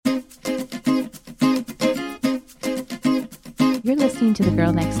listening to the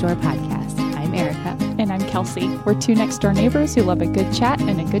Girl Next Door podcast. I'm Erica. And I'm Kelsey. We're two next door neighbors who love a good chat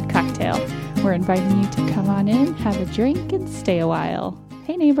and a good cocktail. We're inviting you to come on in, have a drink, and stay a while.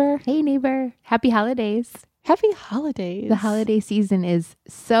 Hey, neighbor. Hey, neighbor. Happy holidays. Happy holidays. The holiday season is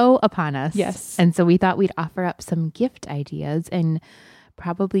so upon us. Yes. And so we thought we'd offer up some gift ideas and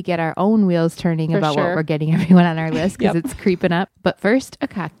probably get our own wheels turning about what we're getting everyone on our list because it's creeping up. But first, a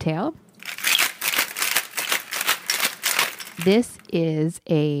cocktail. This is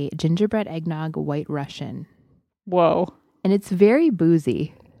a gingerbread eggnog white Russian. Whoa. And it's very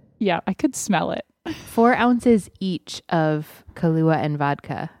boozy. Yeah, I could smell it. 4 ounces each of Kahlua and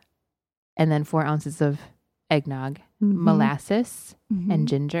vodka. And then 4 ounces of eggnog, molasses, and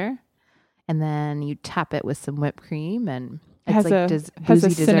ginger. And then you top it with some whipped cream and it's has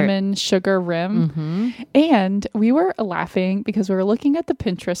a cinnamon sugar rim. And we were laughing because we were looking at the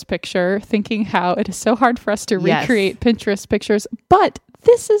Pinterest picture thinking how it is so hard for us to recreate Pinterest pictures, but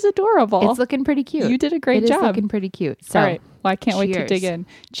this is adorable. It's looking pretty cute. You did a great job. It is looking pretty cute. So, all right. Well, I can't wait to dig in.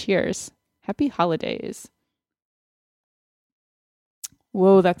 Cheers. Happy holidays.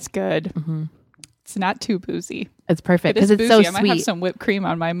 Whoa, that's good. It's not too boozy. It's perfect because it's boozy. so I sweet. might have some whipped cream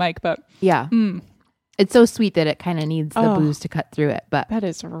on my mic, but yeah. It's so sweet that it kind of needs the booze to cut through it. But that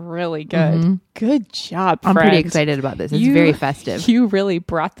is really good. Good job, friend. I'm pretty excited about this. It's very festive. You really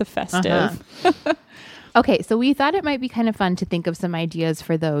brought the festive. Okay, so we thought it might be kind of fun to think of some ideas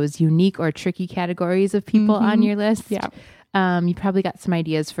for those unique or tricky categories of people on your list. Yeah. You probably got some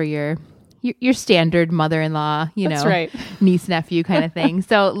ideas for your standard mother-in-law, That's right. niece, nephew kind of thing.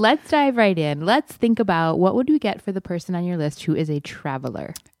 So let's dive right in. Let's think about what would we get for the person on your list who is a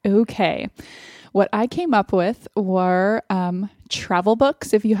traveler? Okay. What I came up with were travel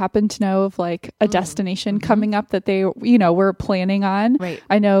books. If you happen to know of like a destination coming up that they, were planning on. Right.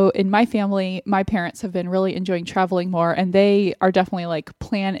 I know in my family, my parents have been really enjoying traveling more and they are definitely like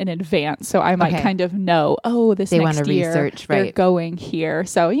plan in advance. So I might kind of know, they next year research, they're going here.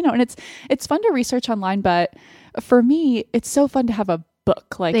 So, and it's fun to research online, but for me, it's so fun to have a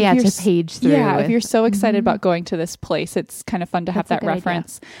book. Like to page through. Yeah. If you're so excited about going to this place, it's kind of fun to have that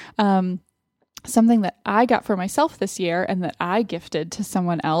reference. Something that I got for myself this year and that I gifted to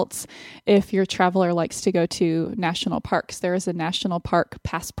someone else. If your traveler likes to go to national parks, there is a national park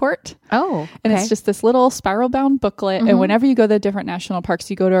passport. Oh, okay. And it's just this little spiral bound booklet. And whenever you go to the different national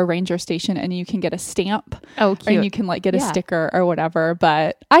parks, you go to a ranger station and you can get a stamp. Oh, cute. And you can like get a sticker or whatever.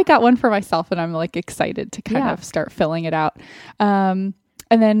 But I got one for myself and I'm like excited to kind of start filling it out. And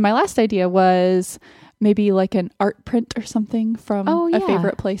then my last idea was maybe like an art print or something from a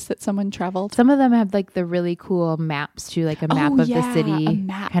favorite place that someone traveled. Some of them have like the really cool maps too, like a map of the city,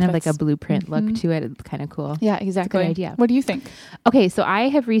 kind of like a blueprint look to it. It's kind of cool. Yeah, exactly. It's a good idea. What do you think? Okay, so I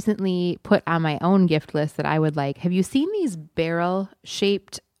have recently put on my own gift list that I would like. Have you seen these barrel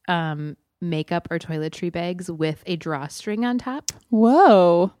shaped makeup or toiletry bags with a drawstring on top?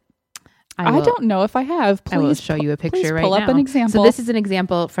 Whoa. I don't know if I have. Please, I will show you a picture right now. Pull up an example. So this is an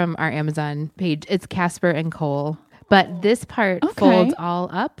example from our Amazon page. It's Casper and Cole, but this part folds all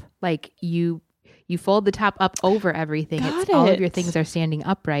up. Like you fold the top up over everything. All of your things are standing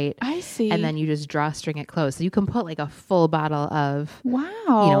upright. I see. And then you just drawstring it closed. So you can put like a full bottle of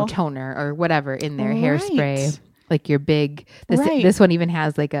toner or whatever in there, hairspray. Like your big. This one even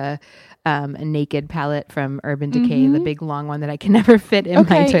has like a naked palette from Urban Decay, the big long one that I can never fit in my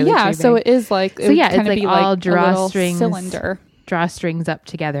toiletry bag. So it is like it's like all drawstrings, cylinder. Drawstrings up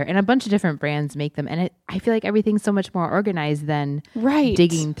together, and a bunch of different brands make them. And I feel like everything's so much more organized than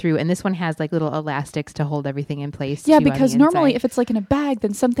digging through. And this one has like little elastics to hold everything in place. Yeah, because normally if it's like in a bag,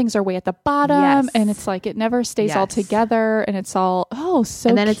 then some things are way at the bottom, and it's like it never stays all together, and it's all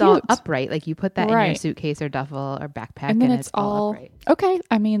and then it's all upright. Like you put that in your suitcase or duffel or backpack, and then it's all upright. Okay,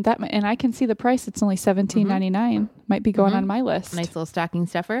 I mean that, and I can see the price. It's only $17.99. Might be going on my list. Nice little stocking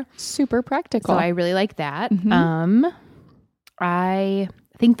stuffer. Super practical. So I really like that. I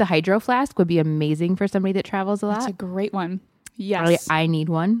think the hydro flask would be amazing for somebody that travels a lot. That's a great one. Yes. I need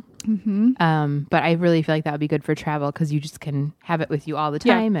one. But I really feel like that would be good for travel because you just can have it with you all the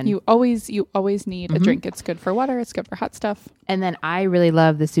time. And you always need a drink. It's good for water. It's good for hot stuff. And then I really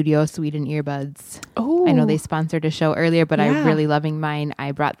love the Studio Sweden earbuds. Oh, I know they sponsored a show earlier, but I'm really loving mine.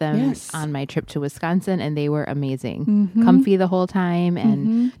 I brought them on my trip to Wisconsin and they were amazing. Comfy the whole time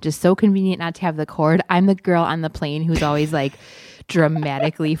and just so convenient not to have the cord. I'm the girl on the plane who's always like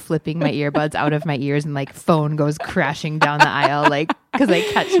dramatically flipping my earbuds out of my ears and like phone goes crashing down the aisle like because I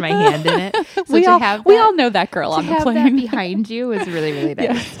catch my hand in it. So we all know that girl on the plane. That behind you is really, really nice.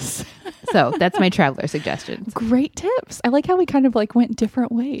 Yes. So that's my traveler suggestions. Great tips. I like how we kind of like went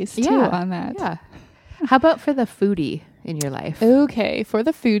different ways too on that. Yeah. How about for the foodie? in your life? Okay, for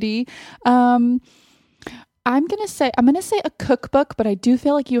the foodie, I'm gonna say a cookbook, but I do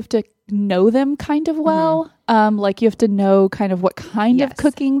feel like you have to know them kind of well. Like you have to know kind of what kind of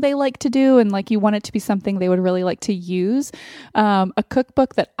cooking they like to do, and like you want it to be something they would really like to use. A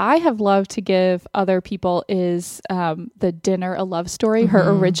cookbook that I have loved to give other people is The Dinner, A Love Story,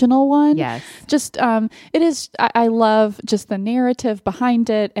 her original one. Yes. Just it is, I love just the narrative behind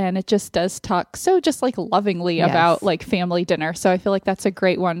it, and it just does talk so just like lovingly about like family dinner. So I feel like that's a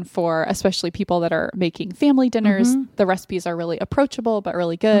great one for especially people that are making family dinners. The recipes are really approachable but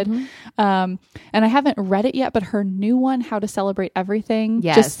really good. And I haven't read it yet, but her new one, How to Celebrate Everything,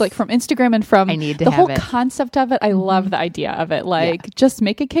 just like from Instagram and from the whole concept of it. I love the idea of it. Like just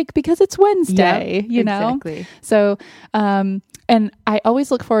make a cake because it's Wednesday, you know? Exactly. So, and I always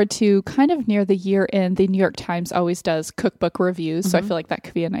look forward to kind of near the year end, the New York Times always does cookbook reviews. So I feel like that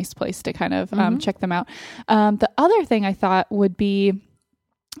could be a nice place to kind of check them out. The other thing I thought would be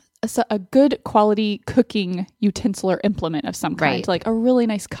a good quality cooking utensil or implement of some kind, like a really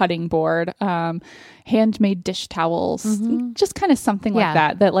nice cutting board, handmade dish towels, just kind of something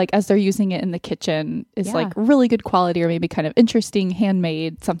like that like as they're using it in the kitchen is like really good quality, or maybe kind of interesting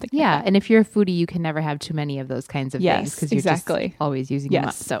handmade something. Like that. And if you're a foodie, you can never have too many of those kinds of things because you're just always using them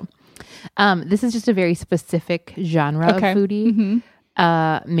up. So this is just a very specific genre of foodie.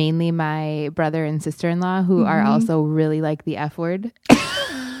 Mainly my brother and sister-in-law who are also really like the F word.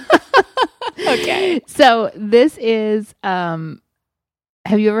 Okay. So this is, have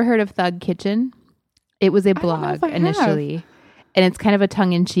you ever heard of Thug Kitchen? It was a blog initially, and it's kind of a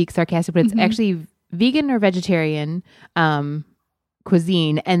tongue-in-cheek, sarcastic, but it's actually vegan or vegetarian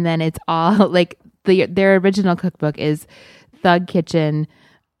cuisine. And then it's all like their original cookbook is Thug Kitchen,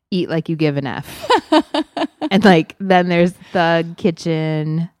 Eat Like You Give an F. And like, then there's Thug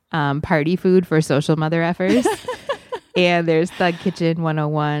Kitchen party food for social mother effers. And there's Thug Kitchen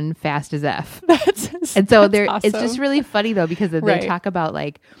 101 Fast as F. And so awesome. It's just really funny though, because they talk about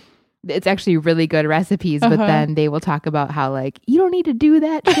like, it's actually really good recipes, but then they will talk about how like, you don't need to do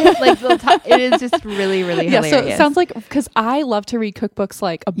that shit. Like it is just really, really hilarious. So it sounds like, because I love to read cookbooks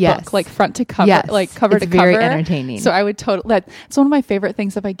like a book, like front to cover, like cover to cover. It's very entertaining. So I would it's one of my favorite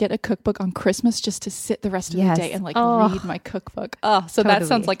things if I get a cookbook on Christmas, just to sit the rest of the day and like read my cookbook. So that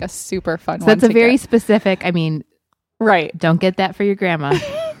sounds like a super fun one. That's a very specific, I mean, don't get that for your grandma.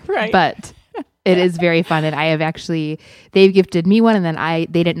 But it is very fun. And I have they've gifted me one, and then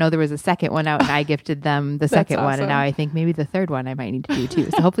they didn't know there was a second one out, and I gifted them the second one. And now I think maybe the third one I might need to do too.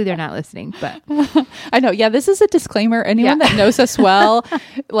 So hopefully they're not listening, but I know. Yeah. This is a disclaimer. Anyone that knows us well,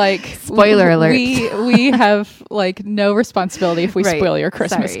 like spoiler alert, we have like no responsibility if we spoil your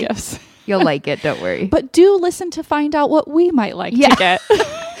Christmas gifts. You'll like it. Don't worry. But do listen to find out what we might like to get.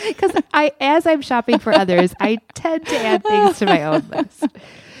 Because as I'm shopping for others, I tend to add things to my own list.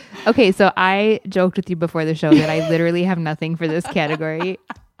 Okay, so I joked with you before the show that I literally have nothing for this category.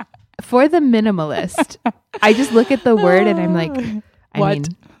 For the minimalist, I just look at the word and I'm like,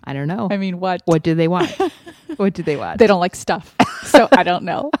 I don't know. I mean, what? What do they want? What do they want? They don't like stuff. So I don't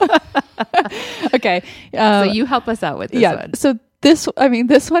know. Okay. So you help us out with this one. So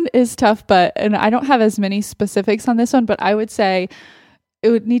this one is tough, and I don't have as many specifics on this one, but I would say it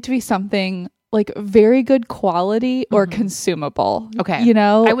would need to be something like very good quality or consumable. Okay. You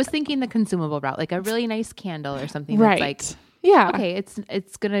know? I was thinking the consumable route, like a really nice candle or something that's like, okay,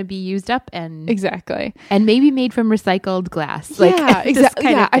 it's going to be used up and and maybe made from recycled glass. Like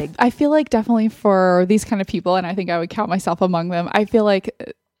exactly. I feel like definitely for these kind of people, and I think I would count myself among them, I feel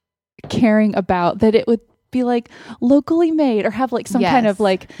like caring about that it would be like locally made or have like some kind of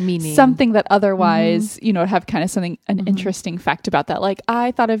like meaning, something that otherwise, have kind of something, an interesting fact about that. Like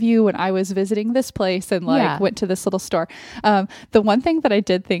I thought of you when I was visiting this place and like went to this little store. The one thing that I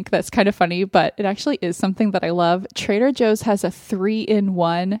did think that's kind of funny, but it actually is something that I love. Trader Joe's has a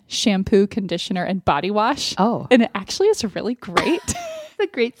 3-in-1 shampoo, conditioner, and body wash. Oh, and it actually is really great. A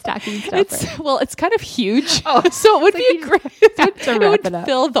great stocking stuffer. It's kind of huge. So it would be a great it would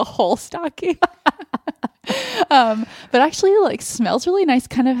fill the whole stocking. But actually like smells really nice.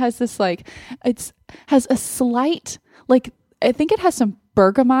 Kind of has this like, has a slight, like, I think it has some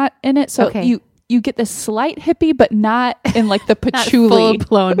bergamot in it. So you get this slight hippie, but not in like the patchouli. Not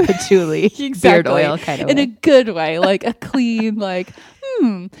full-blown patchouli. Beard oil kind of way. In a good way, like a clean, like,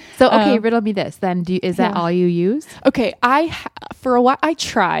 So, okay, riddle me this then. Is that all you use? Okay. For a while, I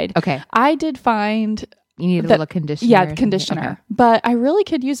tried. Okay. I did find... You need a little conditioner. Yeah, conditioner. Okay. But I really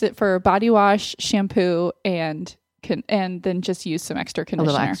could use it for body wash, shampoo, and then just use some extra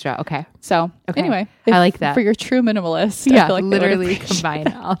conditioner. A little extra, okay. So, anyway. I like that. For your true minimalist. Yeah, I feel like literally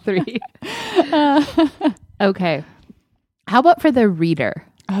combine all three. Okay. How about for the reader?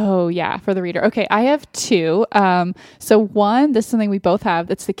 Oh, yeah, for the reader. Okay, I have two. So one, this is something we both have.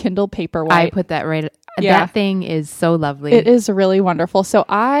 That's the Kindle Paperwhite. I put that right. Yeah. That thing is so lovely. It is really wonderful. So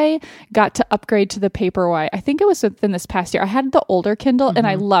I got to upgrade to the Paperwhite. I think it was within this past year. I had the older Kindle and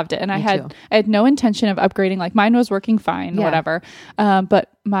I loved it. And I had no intention of upgrading. Like mine was working fine, whatever. But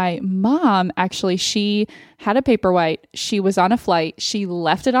my mom, actually, she had a Paperwhite. She was on a flight. She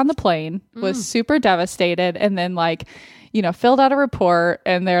left it on the plane, was super devastated, and then filled out a report,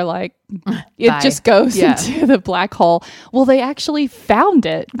 and they're like, it just goes into the black hole. Well, they actually found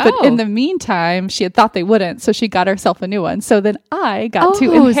it. But in the meantime, she had thought they wouldn't. So she got herself a new one. So then I got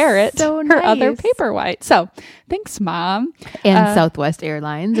to inherit her other Paperwhite. So thanks, Mom. And Southwest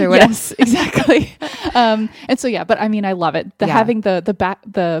Airlines or whatever. Yes, exactly. And so, but I mean, I love it. Having the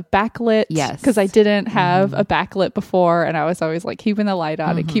backlit. Yes. Because I didn't have a backlit before. And I was always like keeping the light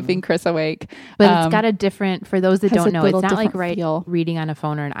on and keeping Chris awake. But it's got a different, for those that don't know, it's not like reading on a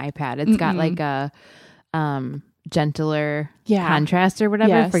phone or an iPad. It's got like a gentler contrast or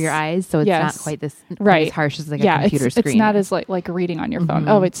whatever for your eyes, so it's not quite this as harsh as like a computer screen. It's not as like reading on your phone.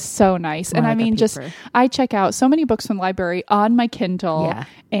 Oh, it's so nice. And I mean, I check out so many books from the library on my Kindle,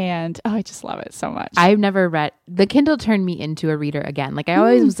 and I just love it so much. I've never read the Kindle. Turned me into a reader again. Like I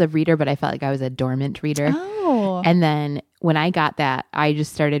always was a reader, but I felt like I was a dormant reader. And then when I got that, I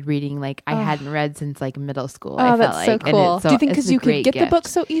just started reading like I hadn't read since like middle school. Oh, that's so cool. Do you think because you could get the book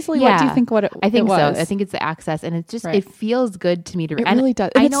so easily? Yeah. What do you think I think was? so. I think it's the access, and it's just it feels good to me to read. It really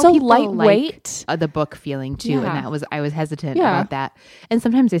does. And it's so lightweight. Like, the book feeling too, and I was hesitant about that. And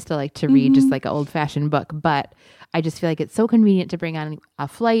sometimes I still like to read just like an old fashioned book, but I just feel like it's so convenient to bring on a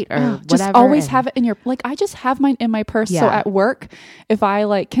flight or whatever. Just always have it in your, like I just have mine in my purse. So at work, if I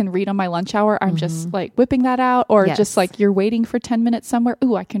like can read on my lunch hour, I'm just like whipping that out, or just like you're waiting for 10 minutes somewhere.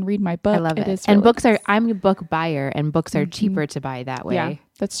 Ooh, I can read my book. I love it. Is and really books I'm a book buyer, and books are cheaper to buy that way. Yeah,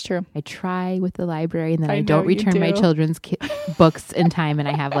 that's true. I try with the library, and then I don't return my children's books in time, and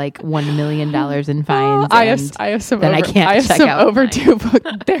I have like $1 million in fines. I have some. Then I can't check out overdue book.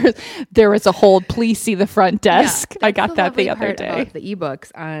 There was a hold. Please see the front desk. I got that the other day. About the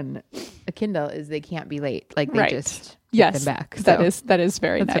ebooks on a Kindle is they can't be late. Like they just them back. So that is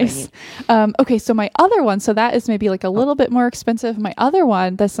very nice. Okay, so my other one, so that is maybe like a little bit more expensive. My other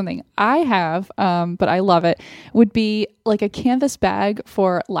one, that's something I have, but I love it, would be like a canvas bag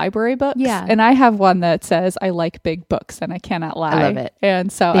for library books. Yeah. And I have one that says I like big books, and I cannot lie. I love it.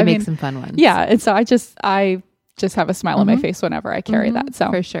 And so they make some fun ones. Yeah. And so I just have a smile on my face whenever I carry that.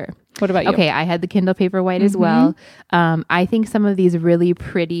 So for sure. What about you? Okay, I had the Kindle Paperwhite as well. I think some of these really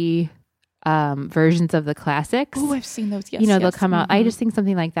pretty versions of the classics. Oh, I've seen those. Yes, they'll come out. I just think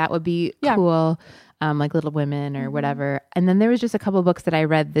something like that would be cool. Like Little Women or whatever. And then there was just a couple books that I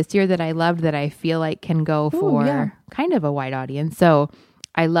read this year that I loved that I feel like can go for kind of a wide audience. So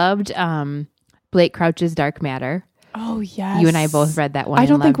I loved Blake Crouch's Dark Matter. Oh, yes. You and I both read that one. I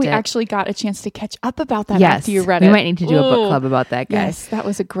don't think we actually got a chance to catch up about that after you read it. We might need to do a book club about that, guys. Yes, that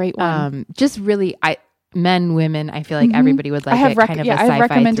was a great one. Just really, men, women, I feel like everybody would like it. Kind of a sci-fi I've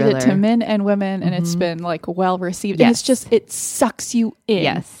recommended thriller. It to men and women, and it's been like well received. Yes. And it's just, it sucks you in.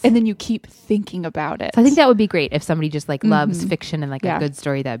 Yes. And then you keep thinking about it. So I think that would be great if somebody just like loves fiction and like a good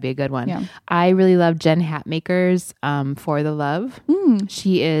story. That'd be a good one. Yeah. I really love Jen Hatmaker's For the Love.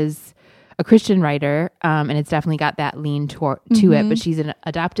 She is a Christian writer, and it's definitely got that lean to it, but she's an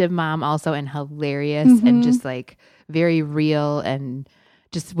adoptive mom also, and hilarious and just like very real, and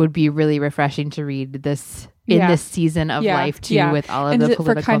just would be really refreshing to read this in this season of life too, with all of the political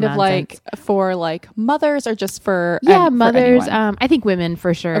for kind nonsense. Of like for like mothers, or just for mothers. For I think women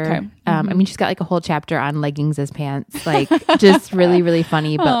for sure. Okay. I mean, she's got like a whole chapter on leggings as pants, like just really, really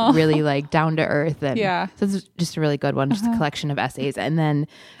funny, but really like down to earth. And so it's just a really good one, just a collection of essays. And then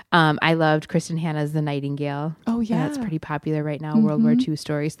I loved Kristen Hanna's The Nightingale. Oh yeah, that's pretty popular right now. World War II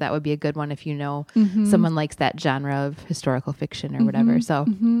story, so that would be a good one if you know someone likes that genre of historical fiction or whatever. So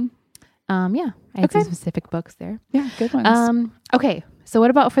I had some specific books there. Yeah, good ones. Okay, so what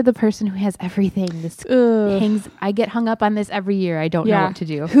about for the person who has everything? This hangs. I get hung up on this every year. I don't know what to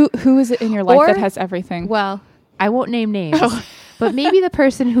do. Who is it in your life that has everything? Well, I won't name names. But maybe the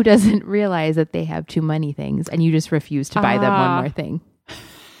person who doesn't realize that they have too many things, and you just refuse to buy them one more thing.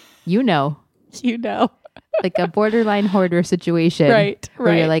 You know. Like a borderline hoarder situation. Right.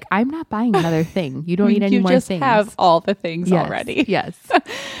 Where you're like, I'm not buying another thing. You don't need any more things. You just have all the things already. Yes.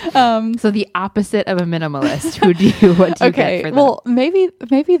 So the opposite of a minimalist. What do you get for them? Well,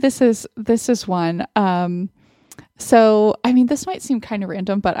 maybe this is one. So, I mean, this might seem kind of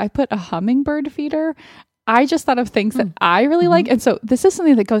random, but I put a hummingbird feeder. I just thought of things that I really like. And so this is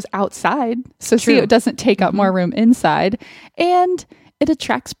something that goes outside. So see, it doesn't take up more room inside, and it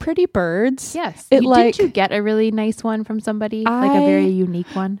attracts pretty birds. Yes. Did you get a really nice one from somebody? Like a very unique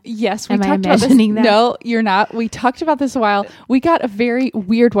one? Yes. Am I imagining that? No, you're not. We talked about this a while. We got a very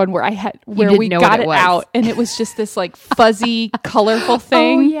weird one where we got it out, and it was just this like fuzzy, colorful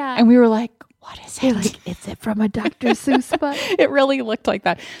thing. Oh, yeah. And we were like, what is it? Like, is it from a Dr. Seuss book? It really looked like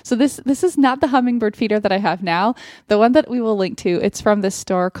that. So this is not the hummingbird feeder that I have now. The one that we will link to, it's from this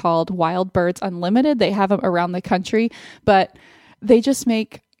store called Wild Birds Unlimited. They have them around the country, but they just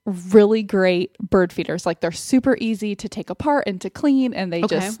make really great bird feeders. Like they're super easy to take apart and to clean, and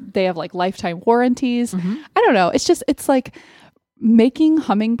they have like lifetime warranties. I don't know. It's like making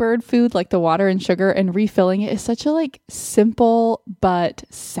hummingbird food, like the water and sugar, and refilling it is such a like simple but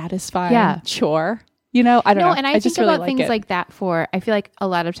satisfying chore. You know, I don't know. And I think about things like that I feel like a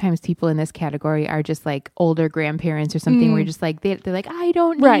lot of times people in this category are just like older grandparents or something where you're just like, they're like, I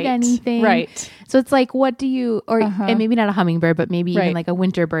don't need anything. Right. So it's like, what do you, and maybe not a hummingbird, but maybe even like a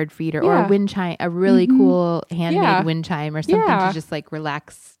winter bird feeder or a wind chime, a really cool handmade wind chime or something to just like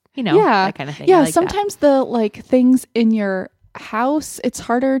relax, that kind of thing. Yeah. Like sometimes the like things in your house, it's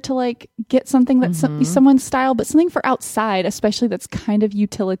harder to like get something that's someone's style, but something for outside, especially that's kind of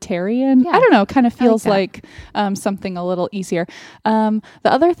utilitarian, I don't know, kind of feels like something a little easier. The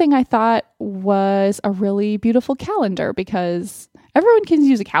other thing I thought was a really beautiful calendar, because everyone can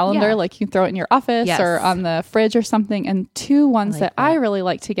use a calendar. Like you can throw it in your office or on the fridge or something. And two ones that I really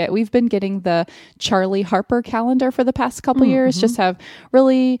like to get, we've been getting the Charlie Harper calendar for the past couple years, just have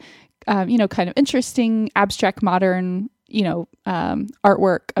really kind of interesting abstract modern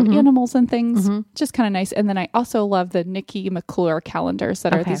artwork of animals and things, just kind of nice. And then I also love the Nikki McClure calendars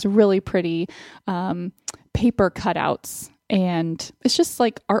that are these really pretty paper cutouts, and it's just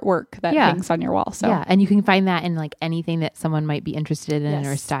like artwork that hangs on your wall. So and you can find that in like anything that someone might be interested in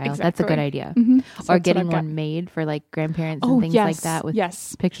or style. Exactly. That's a good idea. So or getting one made for like grandparents and things like that with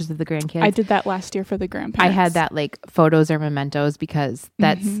pictures of the grandkids. I did that last year for the grandparents. I had that like photos or mementos, because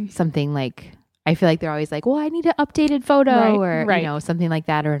that's something like, I feel like they're always like, well, I need an updated photo or, something like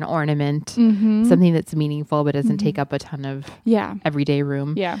that, or an ornament, something that's meaningful but doesn't take up a ton of everyday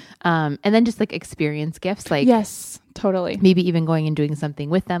room. Yeah. And then just like experience gifts, like yes, totally. Maybe even going and doing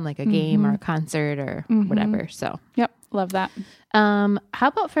something with them, like a game or a concert or whatever. So, yep. Love that. How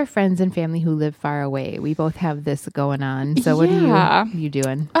about for friends and family who live far away? We both have this going on. So what are you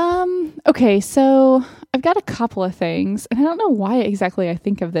doing? Okay, so I've got a couple of things, and I don't know why exactly I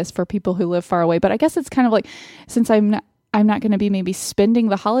think of this for people who live far away, but I guess it's kind of like, since I'm not going to be maybe spending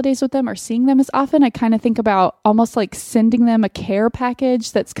the holidays with them or seeing them as often, I kind of think about almost like sending them a care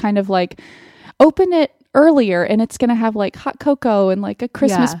package that's kind of like, open it earlier and it's going to have like hot cocoa and like a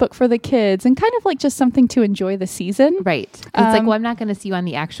Christmas book for the kids, and kind of like just something to enjoy the season. Right. It's like, well, I'm not going to see you on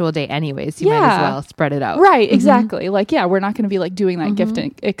the actual day anyways. You might as well spread it out. Right. Exactly. Like, we're not going to be like doing that gift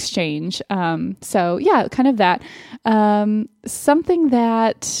exchange. So yeah, kind of that. Something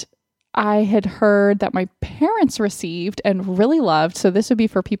that I had heard that my parents received and really loved. So this would be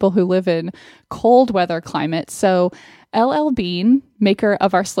for people who live in cold weather climates. So LL Bean, maker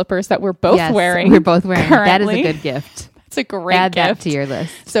of our slippers that we're both wearing. We're both wearing. Currently. That is a good gift. It's a great gift. Add that to your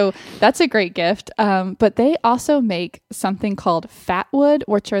list. So that's a great gift. But they also make something called Fatwood,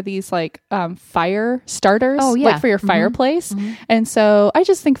 which are these like fire starters, like for your fireplace. And so I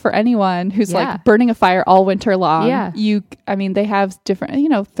just think for anyone who's like burning a fire all winter long, they have different,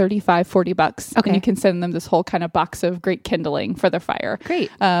 $35, $40. Okay. And you can send them this whole kind of box of great kindling for their fire. Great.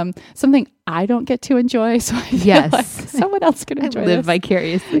 Something I don't get to enjoy, so I feel like someone else could enjoy live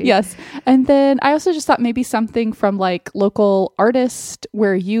vicariously. Yes. And then I also just thought maybe something from like local artist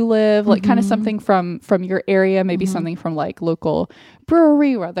where you live, like kind of something from your area, maybe something from like local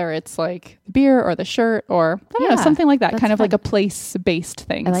brewery, whether it's like the beer or the shirt or I don't know, something like that, kind of like a place-based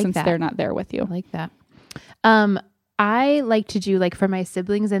thing, since they're not there with you. I like that. I like to do, like, for my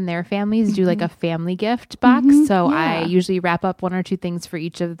siblings and their families, do like a family gift box. So I usually wrap up one or two things for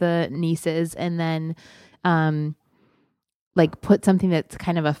each of the nieces, and then like put something that's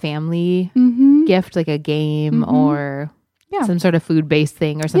kind of a family gift, like a game or some sort of food-based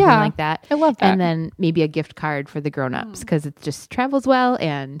thing or something like that. I love that. And then maybe a gift card for the grown-ups, because it just travels well,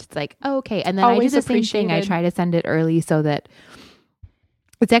 and it's like, oh, okay. And then always I do the same thing. I try to send it early so that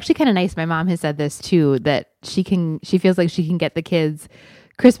it's actually kind of nice. My mom has said this too, that she feels like she can get the kids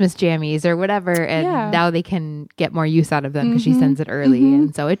Christmas jammies or whatever, and now they can get more use out of them because she sends it early.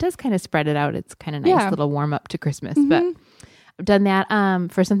 And so it does kind of spread it out. It's kind of nice little warm up to Christmas. But I've done that.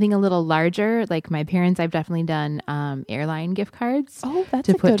 For something a little larger, like my parents, I've definitely done airline gift cards. Oh, that's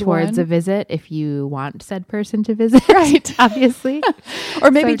to a put good towards one. a visit if you want said person to visit, right? Obviously, or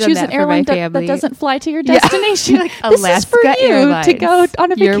maybe so choose an airline that doesn't fly to your destination. Like this Alaska is for you Airlines. to go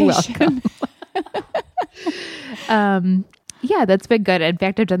on a vacation. You're welcome. Yeah, that's been good. In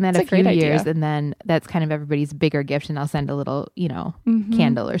fact, I've done that a few years, and then that's kind of everybody's bigger gift, and I'll send a little,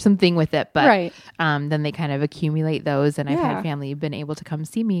 candle or something with it. But then they kind of accumulate those, and I've had family been able to come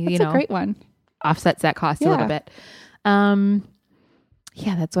see me. That's a great one. Offsets that cost a little bit.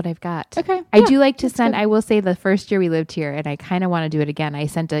 Yeah, that's what I've got. Okay. I do like to send, I will say the first year we lived here, and I kind of want to do it again, I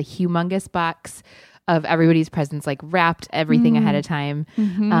sent a humongous box of everybody's presents, like wrapped everything ahead of time.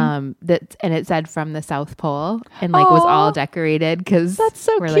 And it said from the South Pole, and like was all decorated because that's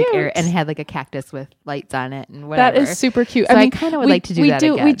so cute. Like and it had like a cactus with lights on it and whatever. That is super cute. So I kind of would like to do that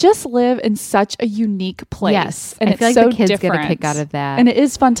again. We just live in such a unique place. Yes, and I feel it's like so the kids different. get a kick out of that, and it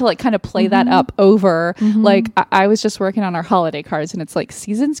is fun to like kind of play that up over. Like I was just working on our holiday cards, and it's like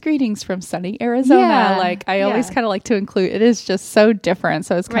season's greetings from sunny Arizona. Yeah. Like I always kind of like to include. It is just so different,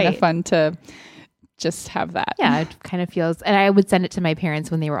 so it's kind of fun to just have that. Yeah, it kind of feels, and I would send it to my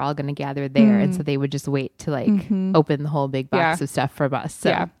parents when they were all going to gather there, and so they would just wait to like open the whole big box of stuff from us.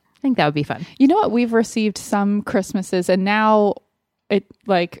 So I think that would be fun. You know what? We've received some Christmases, and now it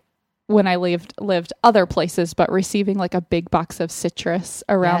like when I lived other places, but receiving like a big box of citrus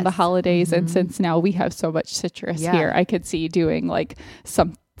around the holidays, and since now we have so much citrus here, I could see doing like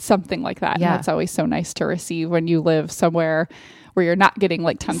something like that. And that's always so nice to receive when you live somewhere where you're not getting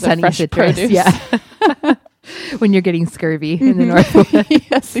like tons of fresh citrus, produce. Yeah. When you're getting scurvy in the Northwest.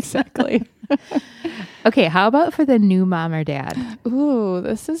 Yes, exactly. Okay, how about for the new mom or dad? Ooh,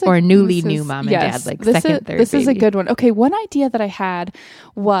 this is new mom and dad, like third This baby. is a good one. Okay, one idea that I had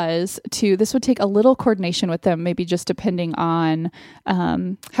was this would take a little coordination with them, maybe just depending on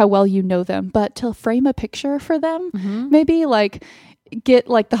how well you know them, but to frame a picture for them, maybe like get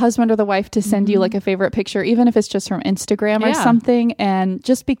like the husband or the wife to send you like a favorite picture, even if it's just from Instagram or something. And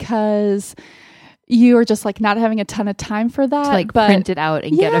just because you are just like not having a ton of time for that, to like print it out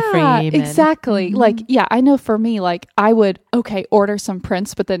and get a frame. Exactly. Like, I know for me, like I would, order some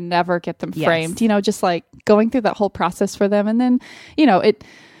prints, but then never get them framed, just like going through that whole process for them. And then,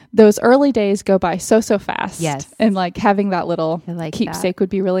 those early days go by so fast. Yes. And like having that little keepsake would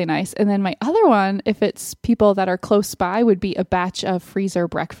be really nice. And then my other one, if it's people that are close by, would be a batch of freezer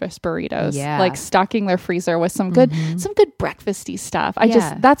breakfast burritos. Yeah. Like stocking their freezer with some good breakfasty stuff.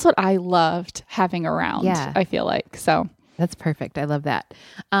 That's what I loved having around. Yeah. I feel like. So that's perfect. I love that.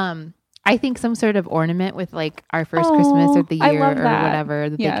 I think some sort of ornament with like our first Christmas or the year or whatever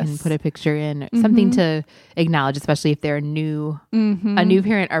that they can put a picture in, something to acknowledge, especially if they're a new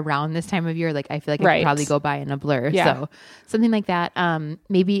parent around this time of year. Like I feel like it could probably go by in a blur. Yeah. So something like that.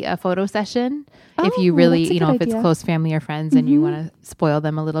 Maybe a photo session if you really, if it's close family or friends and you want to spoil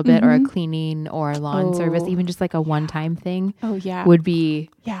them a little bit, or a cleaning or lawn service, even just like a one-time thing. Would be.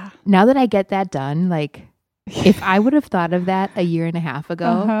 Yeah. Now that I get that done, like. If I would have thought of that a year and a half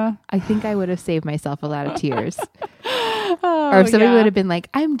ago, I think I would have saved myself a lot of tears. Or if somebody would have been like,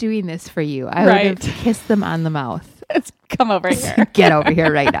 I'm doing this for you, I would have kissed them on the mouth. Come over here. Get over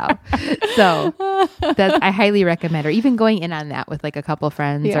here right now. So I highly recommend, or even going in on that with like a couple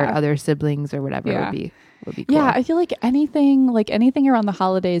friends or other siblings or whatever would be cool. Yeah, I feel like anything around the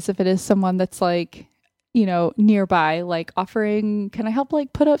holidays, if it is someone that's like, nearby, like offering, can I help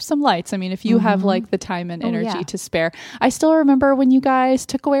like put up some lights? I mean, if you have like the time and energy to spare. I still remember when you guys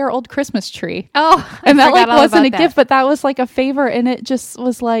took away our old Christmas tree. And that like wasn't a gift, but that was like a favor, and it just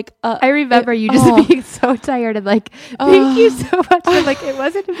was like I remember you just being so tired and like, thank you so much. I'm like, it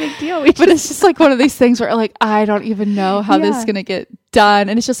wasn't a big deal. But it's just like one of these things where like I don't even know how this is gonna get done,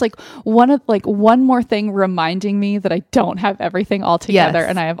 and it's just like one more thing reminding me that I don't have everything all together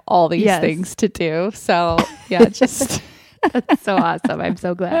and I have all these things to do. So just that's so awesome. I'm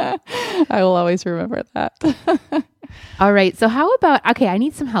so glad. I will always remember that. All right, so how about I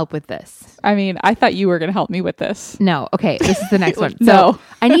need some help with this. I mean, I thought you were going to help me with this. No, okay, this is the next one. No, so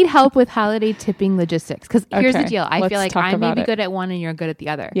I need help with holiday tipping logistics, because here's the deal. I feel like I'm maybe good at one and you're good at the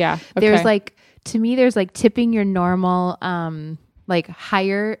other. Yeah, there's like, to me, there's like tipping your normal like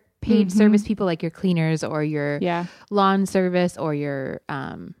higher paid service people, like your cleaners or your lawn service or your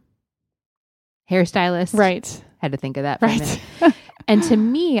hairstylist. Right. Had to think of that for a minute. And to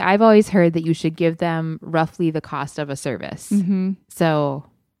me, I've always heard that you should give them roughly the cost of a service. So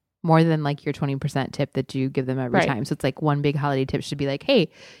more than like your 20% tip that you give them every time. So it's like one big holiday tip should be like, hey,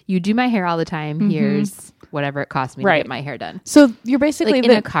 you do my hair all the time. Here's whatever it costs me to get my hair done. So you're basically like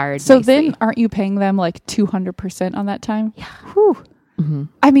in a card. So nicely. then aren't you paying them like 200% on that time? Yeah. Whew. Mm-hmm.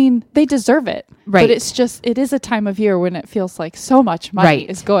 I mean, they deserve it. Right. But it is a time of year when it feels like so much money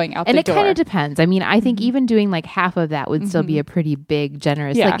is going out the door. And it kind of depends. I mean, I think even doing like half of that would still be a pretty big,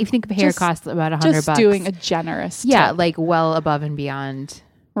 generous. Yeah. Like if you think of hair costs about $100. Just doing a generous tip. Like well above and beyond.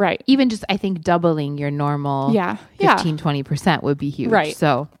 Right. Even just, I think doubling your normal 15-20% would be huge. Right.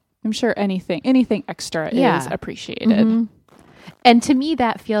 So I'm sure anything extra is appreciated. Mm-hmm. And to me,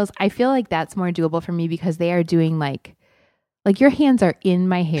 I feel like that's more doable for me because they are doing like your hands are in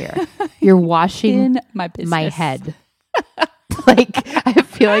my hair. You're washing in my head. Like, I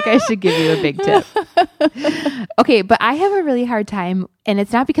feel like I should give you a big tip. Okay, but I have a really hard time, and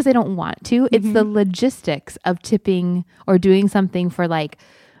it's not because I don't want to. It's the logistics of tipping or doing something for like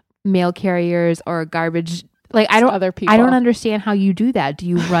mail carriers or garbage. Like other people. I don't understand how you do that. Do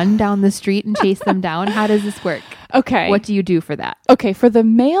you run down the street and chase them down? How does this work? Okay. What do you do for that? Okay, for the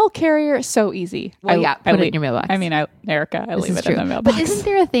mail carrier, so easy. Well, put it in your mailbox. I mean, Erica, I leave it in the mailbox. But isn't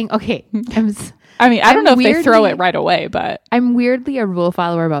there a thing? Okay, I don't know if they throw it right away, but I'm weirdly a rule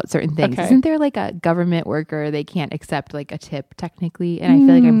follower about certain things. Okay. Isn't there like a government worker they can't accept like a tip technically? And I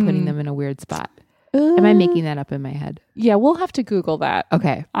feel like I'm putting them in a weird spot. Am I making that up in my head? Yeah, we'll have to Google that.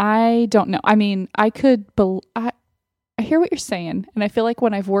 Okay. I don't know. I mean, I hear what you're saying. And I feel like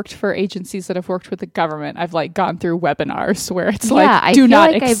when I've worked for agencies that have worked with the government, I've like gone through webinars where it's do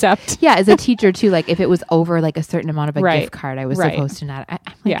not accept. As a teacher too, like if it was over like a certain amount of a gift card, I was supposed to not.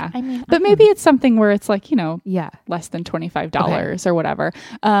 But maybe it's something where it's like, less than $25 or whatever.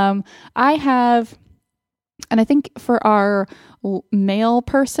 I have, and I think for our mail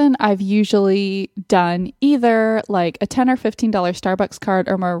person, I've usually done either like a $10 or $15 Starbucks card,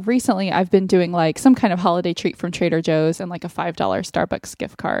 or more recently I've been doing like some kind of holiday treat from Trader Joe's and like a $5 Starbucks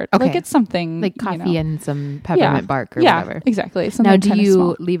gift card. Okay. Like it's something like coffee and some peppermint bark or whatever. Exactly. Now, do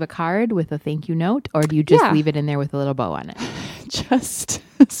you leave a card with a thank you note, or do you just leave it in there with a little bow on it? Just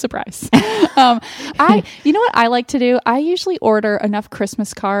surprise. You know what I like to do? I usually order enough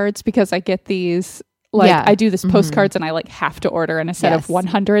Christmas cards because I get these. I do this postcards and I like have to order in a set of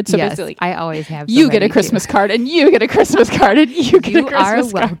 100. So basically, I always have. You get a Christmas card and you get a Christmas card and you get a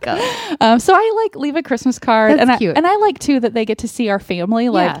Christmas card. Welcome. So I like leave a Christmas card. That's cute. And I like too that they get to see our family.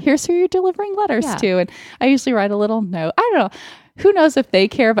 Like here's who you're delivering letters to. And I usually write a little note. I don't know. Who knows if they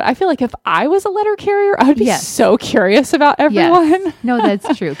care, but I feel like if I was a letter carrier, I would be so curious about everyone. Yes. No,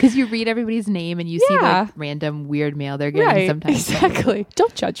 that's true. Because you read everybody's name and you see the random weird mail they're getting sometimes. Exactly.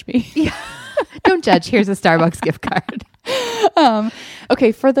 Don't judge me. Yeah. Don't judge. Here's a Starbucks gift card.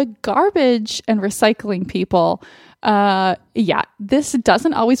 Okay, for the garbage and recycling people, this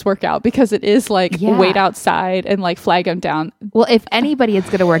doesn't always work out because it is like wait outside and like flag them down. Well, if anybody it's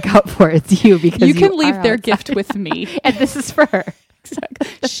going to work out for, it's you, because you can leave their gift with me. And this is for her.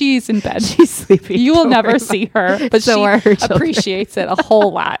 Exactly. She's in bed. She's sleeping. You will never see her, but so she appreciates it a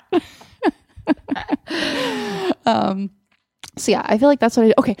whole lot. So I feel like that's what I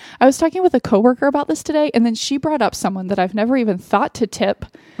do. Okay, I was talking with a coworker about this today, and then she brought up someone that I've never even thought to tip,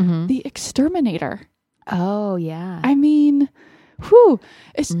 the exterminator. Oh, yeah. I mean,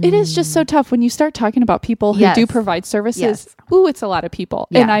 it is just so tough when you start talking about people who do provide services. Yes. It's a lot of people.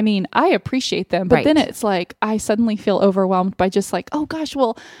 Yeah. And I mean, I appreciate them, but then it's like, I suddenly feel overwhelmed by just like, oh gosh,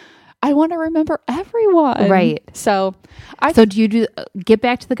 well, I want to remember everyone. Right. So do you get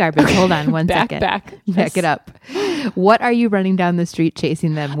back to the garbage. Hold on one second. Back it up. What are you running down the street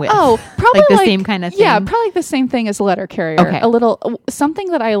chasing them with? Oh, probably like the same kind of thing. Yeah, probably the same thing as a letter carrier. Okay. A little, something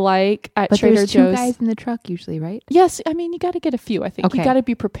that I like at Trader Joe's. There's 2 guys in the truck usually, right? Yes. I mean, you got to get a few, I think. Okay. You got to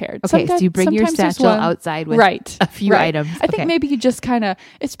be prepared. Okay. So you bring your satchel outside with a few items. I think maybe you just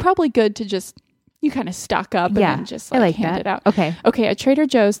it's probably good to just, you kind of stock up and then just hand it out. Okay. Okay. At Trader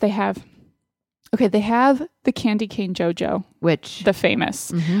Joe's, they have the candy cane JoJo, which the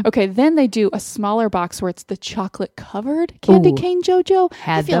famous. Okay. Then they do a smaller box where it's the chocolate covered candy cane JoJo.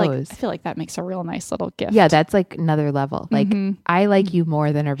 I feel like that makes a real nice little gift. Yeah. That's like another level. Like I like you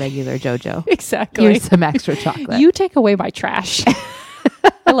more than a regular JoJo. Exactly. Here's some extra chocolate. You take away my trash.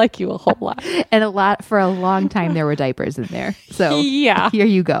 I like you a whole lot. And for a long time, there were diapers in there. So here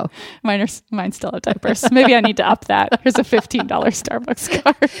you go. Mine still have diapers. Maybe I need to up that. Here's a $15 Starbucks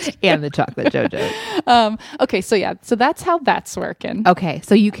card. And the chocolate JoJo. Okay. So that's how that's working. Okay.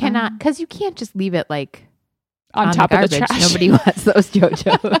 So you cannot, because you can't just leave it like on top of the trash. Nobody wants those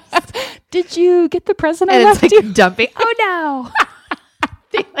JoJos. Did you get the present I left you? Dumping. Oh no.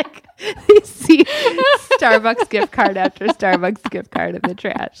 They see Starbucks gift card after Starbucks gift card in the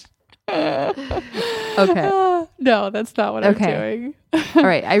trash. Okay. No, that's not what I'm doing. All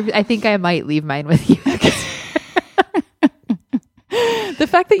right. I think I might leave mine with you.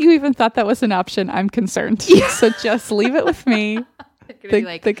 fact that you even thought that was an option, I'm concerned. Yeah. So just leave it with me.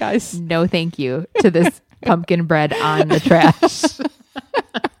 The guys. No, thank you to this pumpkin bread on the trash.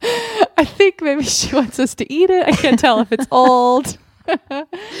 I think maybe she wants us to eat it. I can't tell if it's old.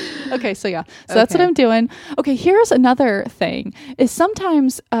 Okay, so yeah. So that's what I'm doing. Okay, here's another thing is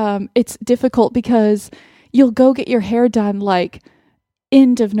sometimes it's difficult because you'll go get your hair done like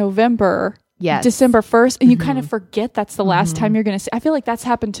end of November. Yes. December 1st, and you kind of forget that's the last time you're going to see. I feel like that's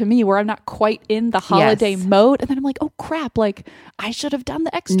happened to me where I'm not quite in the holiday mode, and then I'm like, oh crap, like I should have done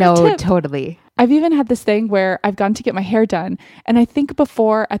the extra tip. No, totally. I've even had this thing where I've gone to get my hair done, and I think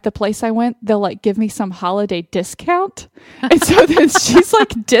before at the place I went, they'll like give me some holiday discount. And so then she's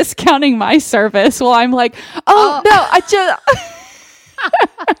like discounting my service while I'm like, oh. No, I just...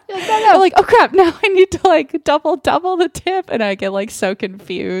 I'm like, oh crap, now I need to like double the tip, and I get like so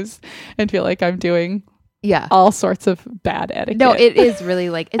confused and feel like I'm doing all sorts of bad etiquette. No, it is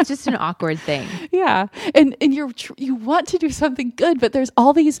really like it's just an awkward thing. Yeah. And you want to do something good, but there's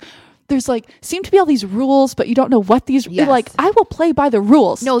like seem to be all these rules, but you don't know what these you're like, I will play by the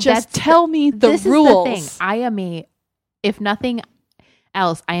rules. No, just tell me the rules. This is the thing. I am if nothing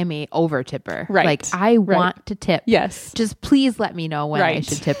else, I am a over tipper. Right. Like I want to tip. Yes. Just please let me know when I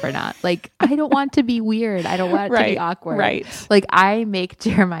should tip or not. Like I don't want to be weird. I don't want it to be awkward. Right. Like I make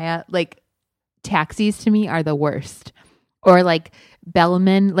Jeremiah, like taxis to me are the worst. Or like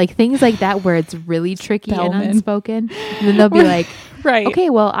bellman, like things like that where it's really tricky and unspoken. And then they'll be like,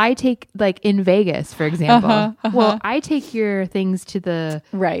 okay, well, I take like in Vegas, for example. Well, I take your things to the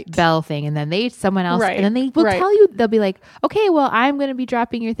bell thing, and then someone else, and then they will tell you, they'll be like, okay, well, I'm going to be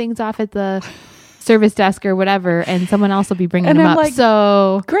dropping your things off at the service desk or whatever, and someone else will be bringing them up. Like,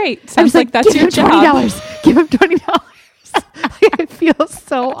 so great. Sounds like that's your job. $20. Give him $20. I feel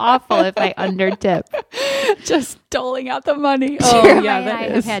so awful if I undertip. Just doling out the money. Oh, yeah, I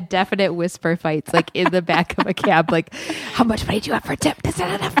have had definite whisper fights, like in the back of a cab. Like, how much money do you have for a tip? Is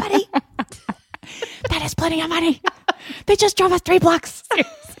that enough money? That is plenty of money. They just drove us 3 blocks.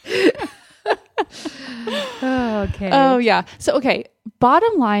 Okay. Oh, yeah. So, okay.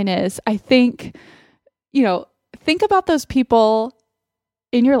 Bottom line is, I think, think about those people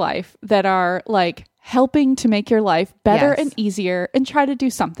in your life that are like helping to make your life better and easier, and try to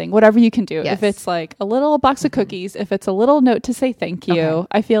do something, whatever you can do. If it's like a little box of cookies, if it's a little note to say thank you,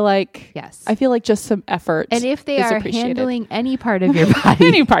 I feel like just some effort. And if they are handling any part of your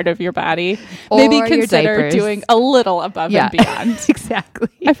body, maybe consider doing a little above and beyond. Exactly.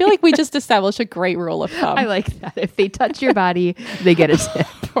 I feel like we just established a great rule of thumb. I like that. If they touch your body, they get a tip.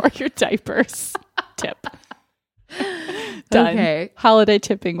 Or your diapers. Tip. Done. Okay. Holiday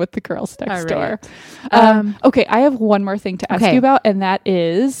tipping with the girls next door. Okay, I have one more thing to ask you about, and that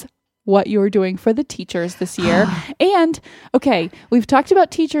is what you're doing for the teachers this year. And, okay, we've talked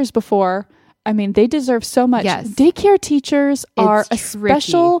about teachers before. I mean, they deserve so much. Yes. Daycare teachers are a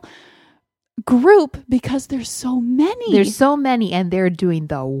special group because there's so many. There's so many, and they're doing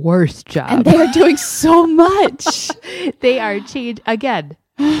the worst job. And they are doing so much. They are changing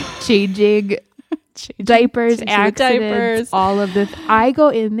diapers, accidents, all of this. I go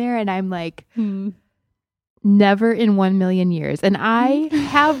in there and I'm like, never in 1 million years. And I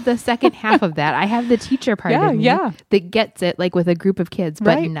have the second half of that. I have the teacher part of me that gets it, like with a group of kids,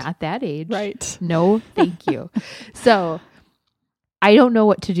 but not that age. Right. No, thank you. So I don't know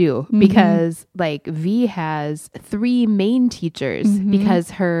what to do because like V has 3 main teachers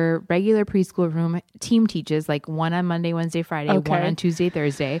because her regular preschool room team teaches like one on Monday, Wednesday, Friday, one on Tuesday,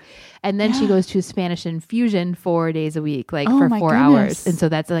 Thursday. And then she goes to Spanish infusion 4 days a week, like for 4 hours. And so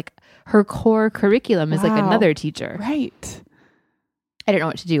that's like her core curriculum is like another teacher. Right. I don't know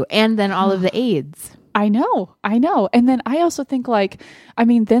what to do. And then all of the aides. I know. And then I also think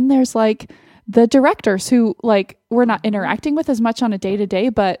then there's like the directors who like we're not interacting with as much on a day-to-day,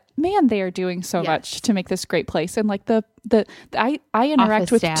 but man, they are doing so much to make this great place. And like I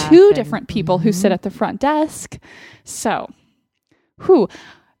interact with 2 different people who sit at the front desk. So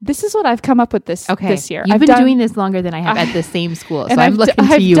this is what I've come up with this year. You've been doing this longer than I have at the same school. So I'm looking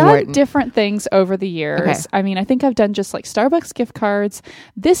to you, Wharton. I've done different things over the years. Okay. I mean, I think I've done just like Starbucks gift cards.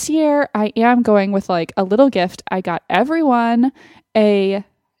 This year, I am going with like a little gift. I got everyone a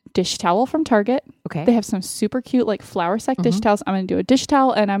dish towel from Target. Okay. They have some super cute like flour sack dish towels. I'm going to do a dish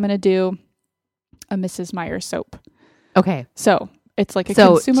towel, and I'm going to do a Mrs. Meyer soap. Okay. So it's like a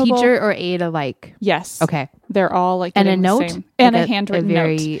consumable. Teacher or aide alike? Yes. Okay. they're all like and a note same, and a handwritten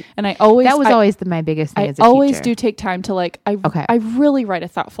note. And I always my biggest thing. I as a always teacher. do take time to like I really write a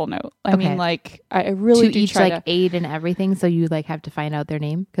thoughtful note. I mean, like I really to do each try like to aid and everything. So you like have to find out their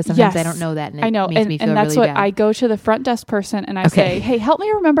name because sometimes I don't know that, and I know, makes me feel and that's really what bad. I go to the front desk person and I say, hey, help me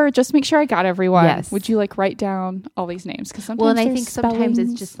remember. Just make sure I got everyone. Yes. Would you like write down all these names? Because sometimes and I think sometimes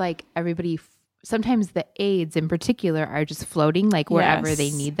it's just like everybody. Sometimes the aides in particular are just floating like wherever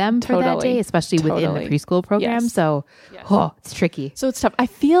they need them for that day, especially within the preschool program. So, it's tricky. So it's tough. I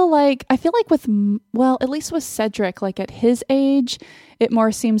feel like with, at least with Cedric, like at his age, it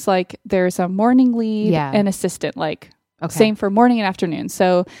more seems like there's a morning lead and assistant, like same for morning and afternoon.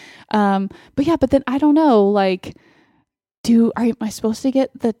 So, but then I don't know, like, am I supposed to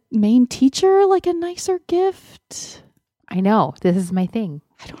get the main teacher like a nicer gift? I know. This is my thing.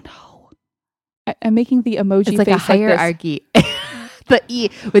 I don't know. I'm making the emoji it's like face a hierarchy. Like the E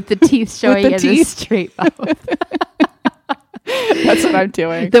with the teeth showing in the straight mouth. That's what I'm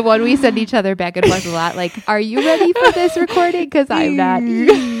doing. The one we send each other back and forth a lot. Like, are you ready for this recording? Because I'm not.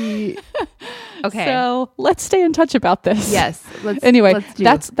 Okay. So let's stay in touch about this. Yes.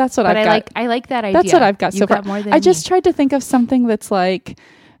 That's what I've got. I like that idea. That's what I've got so far. I just tried to think of something that's like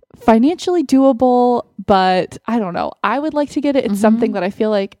financially doable, but I don't know. I would like to get it. It's something that I feel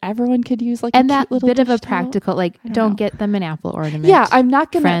like everyone could use, like, and that little bit of a practical, like, don't get them an Apple ornament. Yeah, I'm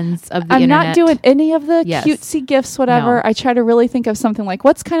not gonna. Friends of the I'm internet. not doing any of the cutesy gifts, whatever. No. I try to really think of something like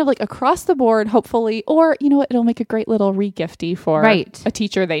what's kind of like across the board, hopefully, or you know what, it'll make a great little re-gifty for a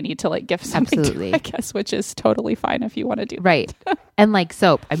teacher they need to like gift something to, I guess, which is totally fine if you want to do that. And like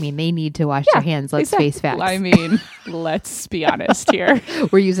soap, I mean, they need to wash their hands. Let's face facts. I mean, let's be honest here.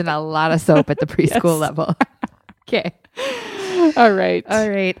 We're using a lot of soap at the preschool level. Okay. All right.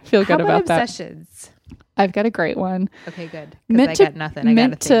 Feel good about obsessions? That. I've got a great one. Okay, good. Because I got nothing. I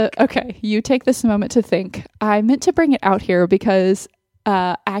got to think. Okay, you take this moment to think. I meant to bring it out here because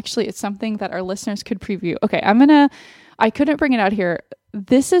actually it's something that our listeners could preview. Okay, I couldn't bring it out here.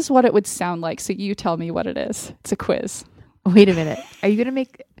 This is what it would sound like. So you tell me what it is. It's a quiz. Wait a minute. Are you gonna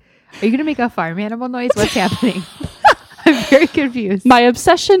make a farm animal noise? What's happening? I'm very confused. My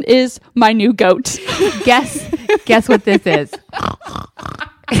obsession is my new goat. Guess what this is. No,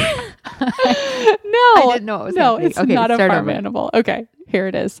 I didn't know what was happening. It's not a farm animal. Okay, here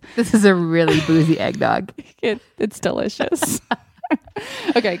it is. This is a really boozy eggnog. It's delicious.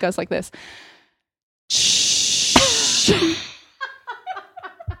 Okay, it goes like this. Shh.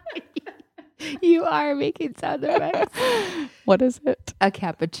 You are making sound effects. What is it? A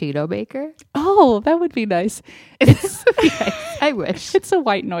cappuccino maker. Oh, that would be nice. Nice. I wish. It's a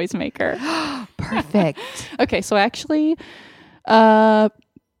white noise maker. Perfect. Okay, so I actually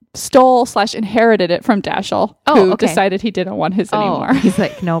stole/inherited it from Dashel, who decided he didn't want his anymore. He's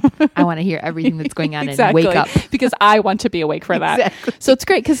like, nope, I want to hear everything that's going on and wake up. Because I want to be awake for that. Exactly. So it's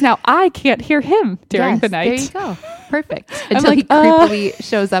great because now I can't hear him during the night. There you go. Perfect. Until he creepily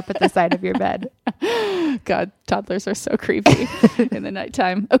shows up at the side of your bed. God, toddlers are so creepy in the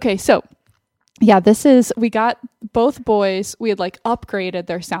nighttime. Okay, so we got both boys. We had like upgraded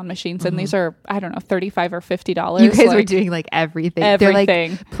their sound machines, and these are, I don't know, $35 or $50. You guys were doing like everything. They're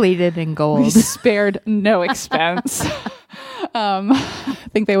like plated in gold. We spared no expense. I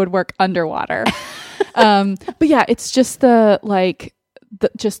think they would work underwater. But yeah, it's just the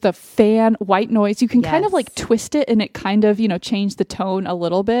fan white noise. You can kind of like twist it, and it kind of change the tone a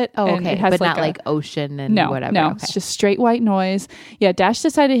little bit. Oh, and okay, it has but not like ocean and whatever. No, it's just straight white noise. Yeah, Dash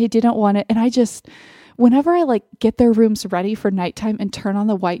decided he didn't want it, and I just, whenever I like get their rooms ready for nighttime and turn on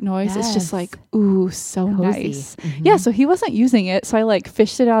the white noise, it's just like, ooh, so cozy. Nice. Mm-hmm. Yeah, so he wasn't using it, so I like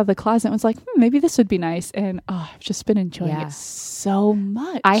fished it out of the closet and was like, maybe this would be nice, and I've just been enjoying it so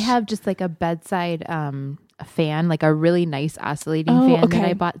much. I have just like a bedside a fan, like a really nice oscillating fan that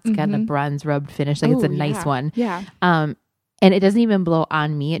I bought. It's got a bronze rubbed finish. Like it's a nice one. Yeah. And it doesn't even blow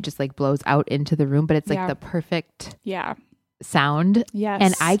on me. It just like blows out into the room, but it's like the perfect sound. Yes.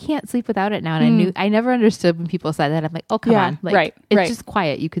 And I can't sleep without it now. And I never understood when people said that. I'm like, oh, come on. Like, it's just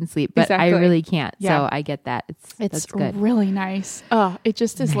quiet. You can sleep, but I really can't. So I get that. It's good. Really nice. Oh, it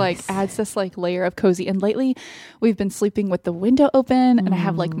just is like adds this like layer of cozy. And lately we've been sleeping with the window open and I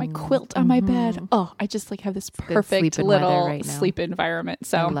have like my quilt on my bed. Oh, I just like have this perfect little sleep environment.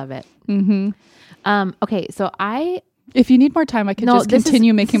 So I love it. Mm-hmm. Okay. So if you need more time, I can just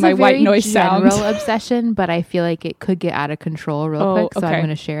continue making my white noise sound. It's a general obsession, but I feel like it could get out of control real quick, so I'm going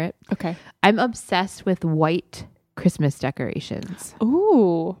to share it. Okay. I'm obsessed with white Christmas decorations.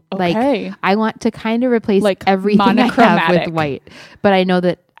 Ooh, okay. Like, I want to kind of replace like everything I have with white, but I know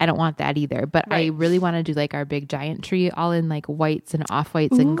that I don't want that either. But I really want to do like our big giant tree all in like whites and off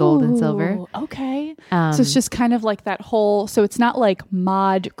whites and gold and silver. Okay. So it's just kind of like that whole, so it's not like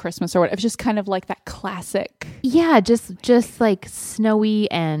mod Christmas or whatever. It's just kind of like that classic. Yeah. Just like snowy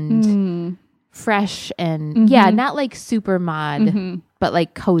and fresh and not like super mod, but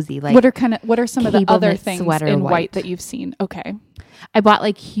like cozy. Like what are some of the other things in white that you've seen? Okay. I bought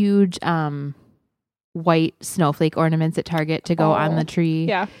like huge, white snowflake ornaments at Target to go on the tree.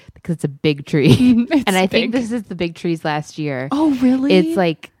 Yeah. Because it's a big tree. And I think this is the big trees last year. Oh, really? It's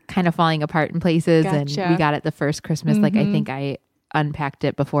like kind of falling apart in places. Gotcha. And we got it the first Christmas. Like I think I unpacked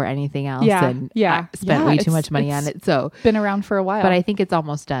it before anything else. Yeah. And I spent way too much money on it. So been around for a while. But I think it's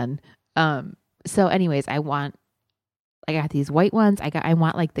almost done. So anyways, I got these white ones. I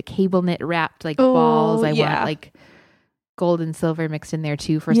want like the cable knit wrapped like balls. I want like gold and silver mixed in there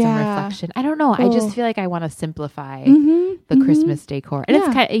too for some reflection. I don't know. I just feel like I want to simplify the Christmas decor. And it's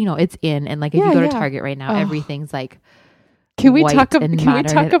kind of, it's in, and like if you go to Target right now, everything's like Can we talk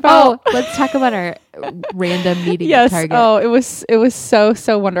about let's talk about our random meeting yes. at Target. Oh, it was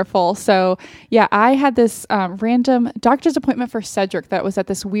so wonderful. So yeah, I had this random doctor's appointment for Cedric that was at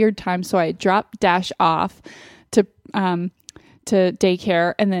this weird time. So I dropped Dash off to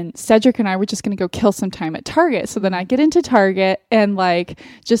daycare, and then Cedric and I were just going to go kill some time at Target. So then I get into Target, and like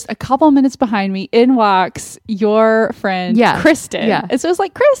just a couple minutes behind me, in walks your friend Kristen. Yeah. And so I was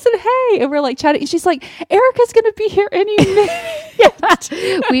like, Kristen, hey, and we're like chatting. And she's like, Erica's going to be here any minute.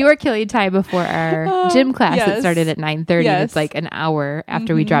 We were killing time before our gym class that started at 9:30. It's like an hour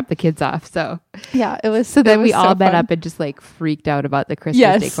after we dropped the kids off. So yeah, it was. So then we all met up and just like freaked out about the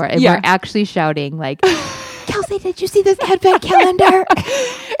Christmas decor, and we're actually shouting like, Kelsey, did you see this advent calendar?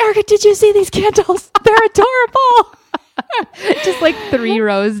 Erica, did you see these candles? They're adorable. Just like 3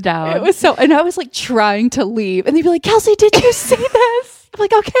 rows down. It was so, and I was like trying to leave, and they'd be like, Kelsey, did you see this? I'm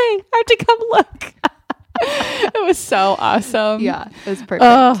like, okay, I have to come look. It was so awesome. Yeah, it was perfect.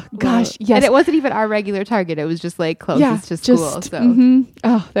 Oh gosh, yes. And it wasn't even our regular Target. It was just like closest to school. So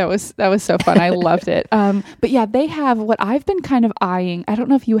oh, that was so fun. I loved it. But yeah, they have what I've been kind of eyeing. I don't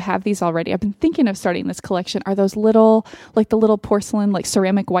know if you have these already. I've been thinking of starting this collection. Are those little, like the little porcelain, like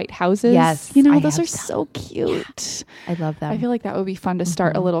ceramic white houses? Yes, those are so cute. Yeah, I love them. I feel like that would be fun to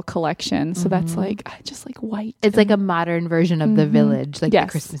start a little collection. So that's like just like white. It's like a modern version of the village, like the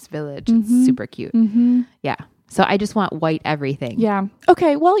Christmas village. It's super cute. Yeah. So I just want white everything. Yeah.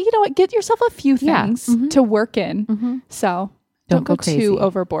 Okay. Well, you know what? Get yourself a few things to work in. So don't go too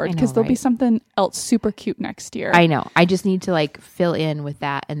overboard, because there'll be something else super cute next year. I know. I just need to like fill in with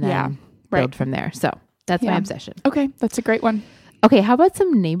that and then build from there. So that's my obsession. Okay. That's a great one. Okay. How about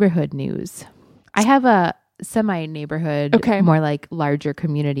some neighborhood news? I have a semi-neighborhood, more like larger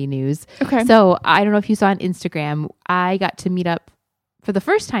community news. Okay. So I don't know if you saw on Instagram, I got to meet up for the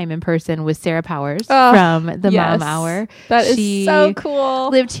first time in person with Sarah Powers from the Mom Hour. That is so cool.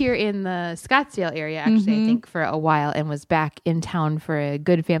 Lived here in the Scottsdale area, actually, I think for a while, and was back in town for a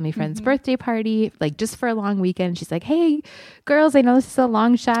good family friend's birthday party, like just for a long weekend. She's like, hey, girls, I know this is a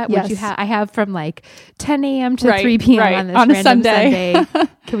long shot. Which I have from like 10 a.m. to 3 p.m. on this random Sunday.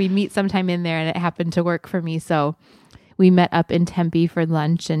 Can we meet sometime in there? And it happened to work for me. So we met up in Tempe for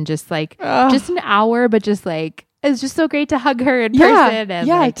lunch, and just like, just an hour, but just like, it's just so great to hug her in person and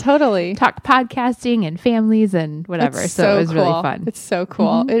like, totally talk podcasting and families and whatever. So it was really fun. It's so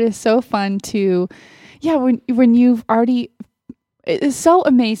cool. It is so fun to, when you've already, it is so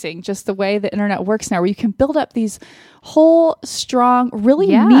amazing just the way the internet works now, where you can build up these whole strong, really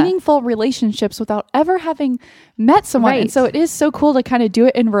meaningful relationships without ever having met someone. And so it is so cool to kind of do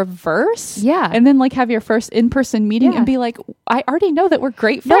it in reverse. Yeah. And then like have your first in-person meeting and be like, I already know that we're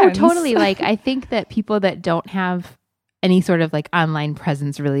great friends. No, totally. Like I think that people that don't have any sort of like online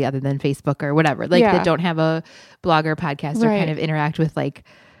presence really, other than Facebook or whatever, like that don't have a blog or podcast or kind of interact with like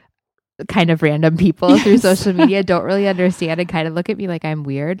kind of random people through social media, don't really understand and kind of look at me like I'm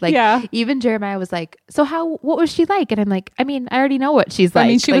weird. Like even Jeremiah was like, so what was she like? And I'm like, I mean, I already know what she's like. I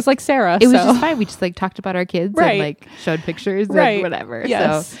mean, she was like Sarah. It was just fine. We just like talked about our kids and like showed pictures and whatever.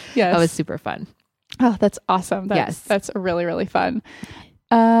 Yes. So that was super fun. Oh, that's awesome. That's really, really fun.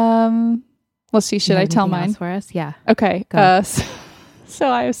 Let's see. Should I tell mine for us? Yeah. Okay. So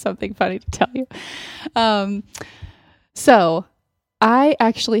I have something funny to tell you. So I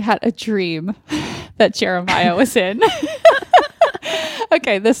actually had a dream that Jeremiah was in.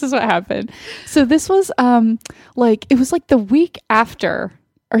 Okay, this is what happened. So this was it was like the week after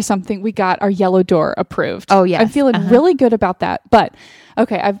or something we got our yellow door approved. Oh yeah. I'm feeling really good about that. But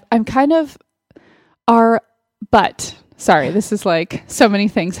okay, I'm kind of sorry, this is like so many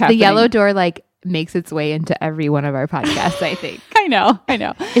things happening. The yellow door, like makes its way into every one of our podcasts, I think. I know.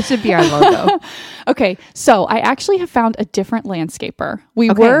 It should be our logo. Okay, so I actually have found a different landscaper. We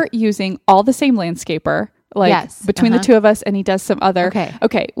were using all the same landscaper, between the two of us, and he does some other.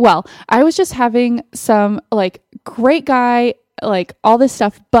 Okay. Well, I was just having some great guy, all this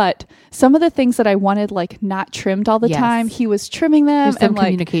stuff, but some of the things that I wanted not trimmed all the time, he was trimming them. There's some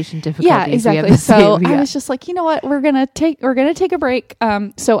communication difficulties. Yeah, exactly. So I was just you know what, we're gonna take a break.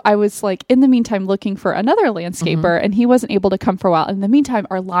 So I was in the meantime looking for another landscaper, and he wasn't able to come for a while. In the meantime,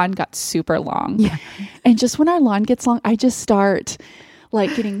 our lawn got super long. Yeah. And just when our lawn gets long, I just start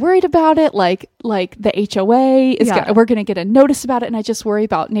getting worried about it, the HOA is we're going to get a notice about it, and I just worry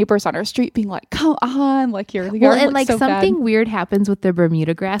about neighbors on our street being come on, your yard looks so something bad. Weird happens with the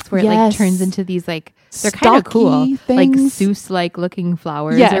Bermuda grass where it turns into these they're kind of cool things. Seuss looking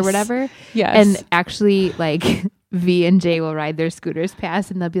flowers or whatever. Yes. And actually V and J will ride their scooters past,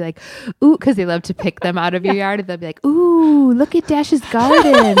 and they'll be like, ooh, because they love to pick them out of your yard, and they'll be like, ooh, look at Dash's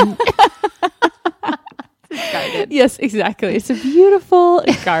garden. Garden. Yes, exactly. It's a beautiful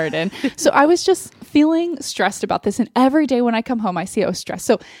garden. So I was just feeling stressed about this, and every day when I come home I see I was stressed.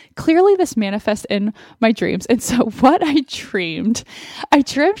 So clearly this manifests in my dreams. And so what I dreamed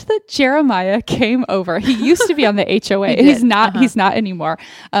that Jeremiah came over. He used to be on the HOA. He's not anymore.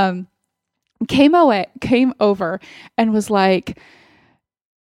 Came over and was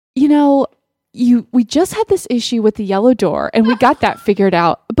we just had this issue with the yellow door, and we got that figured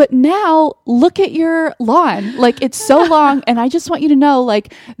out. But now look at your lawn. It's so long, and I just want you to know,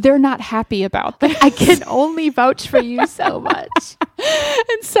 they're not happy about that. I can only vouch for you so much.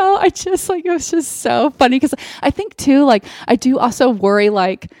 And so I just it was just so funny, because I think too, I do also worry,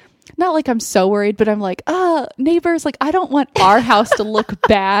 not I'm so worried, but I'm neighbors, I don't want our house to look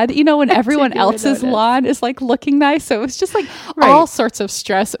bad, when everyone else's lawn is looking nice. So it was just all sorts of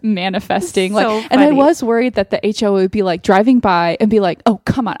stress manifesting. And I was worried that the HO would be driving by and be oh,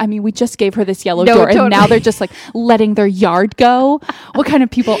 come on. I mean, we just gave her this yellow door, and now they're just letting their yard go. What kind of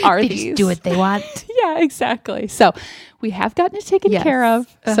people are these? Just do what they want. Yeah, exactly. So we have gotten it taken care of.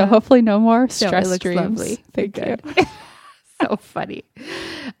 So hopefully no more stress dreams. Lovely. Thank you. So funny.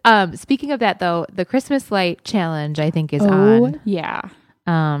 Speaking of that, though, the Christmas light challenge, I think, is on. Yeah.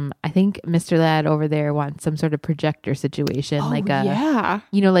 I think Mr. Ladd over there wants some sort of projector situation,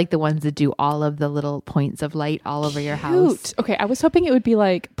 the ones that do all of the little points of light all over your house. Okay, I was hoping it would be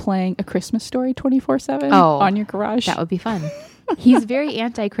playing A Christmas Story 24/7 on your garage. That would be fun. He's very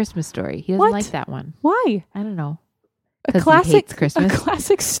anti-Christmas Story. He doesn't like that one. Why? I don't know. A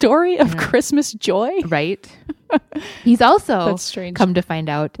classic story of Christmas joy, right? He's also, that's strange. Come to find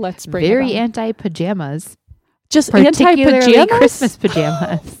out, very anti-pajamas. Just particularly anti-pajamas? Christmas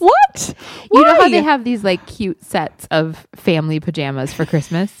pajamas. What? Why? You know how they have these cute sets of family pajamas for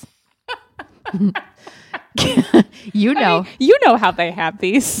Christmas? You know how they have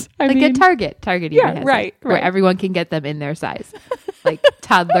these. I mean, at Target even has right, where everyone can get them in their size,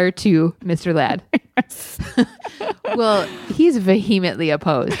 toddler to Mr. Ladd. Yes. Well, he's vehemently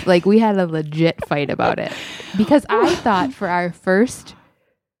opposed. We had a legit fight about it, because I thought for our first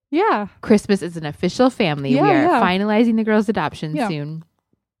Christmas as an official family, we are finalizing the girls' adoption soon,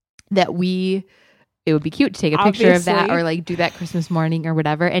 that it would be cute to take a picture of that, or do that Christmas morning or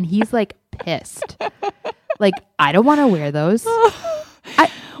whatever. And he's pissed. I don't want to wear those.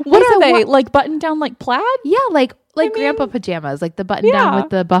 What are they? Button down plaid? Yeah, grandpa pajamas, the button down with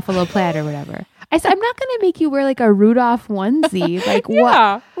the buffalo plaid or whatever. I said, I'm not going to make you wear a Rudolph onesie. What?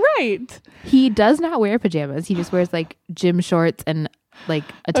 Yeah, right. He does not wear pajamas. He just wears gym shorts and a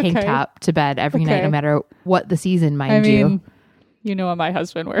tank top to bed every night, no matter what the season, mind you. You know what my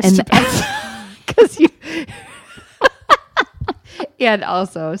husband wears to bed. Because you... and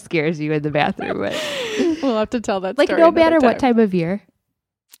also scares you in the bathroom. But we'll have to tell that story no matter what time of year.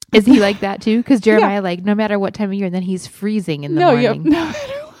 Is he like that too? Because Jeremiah, no matter what time of year, and then he's freezing in the morning. No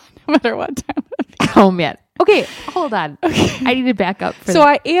matter what time of year. Oh, man. Okay, hold on. Okay. I need to back up. So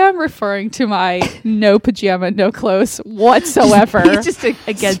I am referring to my no pajama, no clothes whatsoever. He's just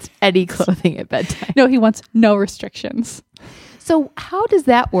against any clothing at bedtime. No, he wants no restrictions. So how does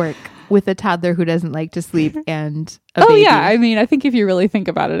that work with a toddler who doesn't like to sleep and a baby? Yeah. I mean, I think if you really think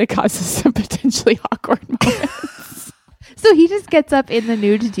about it, it causes some potentially awkward moments. So he just gets up in the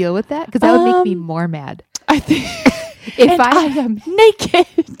nude to deal with that? Because that would make me more mad. I think... If I am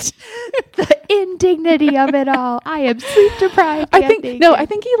naked, the indignity of it all. I am sleep deprived. I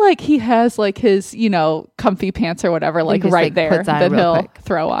think he has his comfy pants or whatever right there that he'll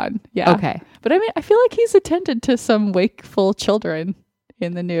throw on. Yeah. Okay. But I mean, I feel like he's attended to some wakeful children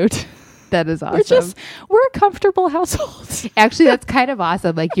in the nude. That is awesome. We're a comfortable household. Actually, that's kind of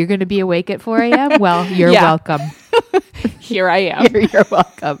awesome. Like, you're going to be awake at 4 a.m.? Well, you're welcome. Here I am. You're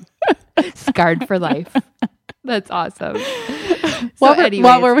welcome. Scarred for life. That's awesome.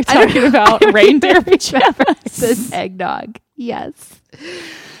 What were we talking about? Reindeer pajamas. This eggnog. Yes.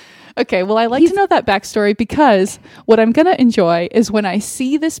 Okay, well, I like to know that backstory because what I'm gonna enjoy is when I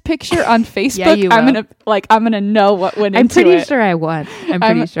see this picture on Facebook. I'm gonna know what went into it. I'm pretty sure I won.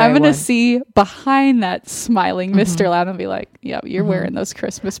 I'm gonna see behind that smiling Mr. Loud and be like, "Yeah, you're wearing those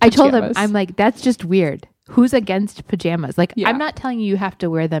Christmas pajamas." I told him, I'm like, that's just weird. Who's against pajamas? Like, I'm not telling you have to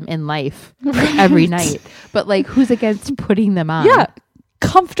wear them in life every night, but like, who's against putting them on? Yeah.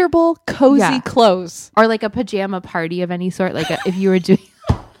 Comfortable, cozy clothes. Or like a pajama party of any sort. Like if you were doing...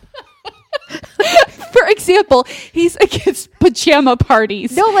 For example, he's against pajama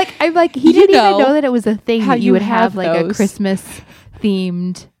parties. No, like, I'm like, he didn't even know that it was a thing that you would have like those. A Christmas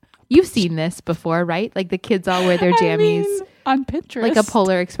themed... You've seen this before, right? Like the kids all wear their jammies. On Pinterest. Like a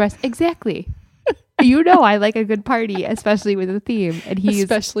Polar Express. Exactly. You know I like a good party, especially with a theme. And he's...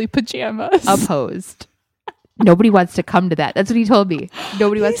 Especially pajamas. Opposed. Nobody wants to come to that. That's what he told me.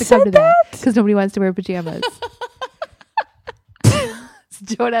 Nobody wants to come to that because nobody wants to wear pajamas.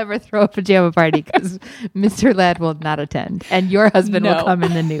 Don't ever throw a pajama party because Mr. Ladd will not attend, and your husband will come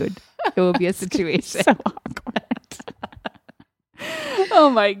in the nude. It will be a situation. So awkward. Oh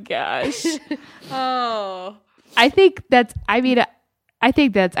my gosh. Oh, I think we've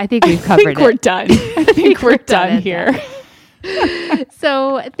covered it. We're done. I think we're done here.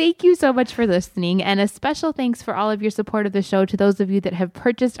 So thank you so much for listening, and a special thanks for all of your support of the show to those of you that have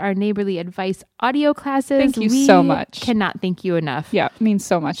purchased our neighborly advice audio classes. Thank you so much. Cannot thank you enough. Yeah, it means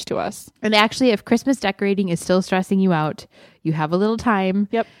so much to us. And actually, if Christmas decorating is still stressing you out, you have a little time.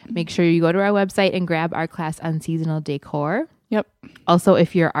 Yep. Make sure you go to our website and grab our class on seasonal decor. Yep. Also,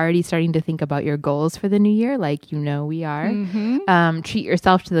 if you're already starting to think about your goals for the new year, like we are, treat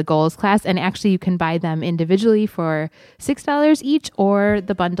yourself to the goals class. And actually, you can buy them individually for $6 each or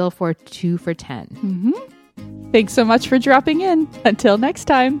the bundle for 2 for $10. Thanks so much for dropping in. Until next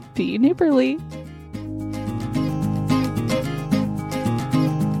time, be neighborly.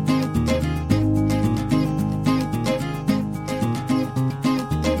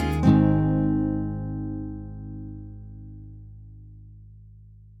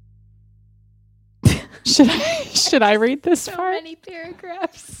 Should I read this so part? Many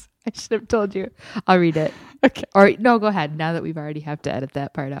paragraphs. I should have told you. I'll read it. Okay. Or no, go ahead. Now that we've already have to edit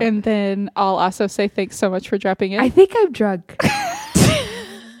that part out. And then I'll also say thanks so much for dropping in. I think I'm drunk.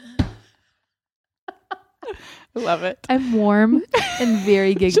 Love it. I'm warm and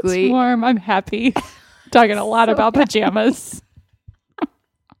very giggly. Just warm. I'm happy. Talking a lot about pajamas. All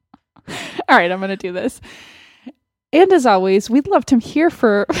right, I'm going to do this. And as always, we'd love to hear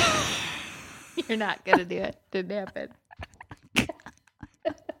for... You're not going to do it. Didn't happen.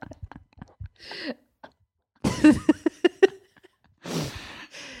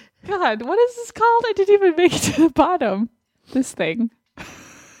 God, what is this called? I didn't even make it to the bottom. This thing. I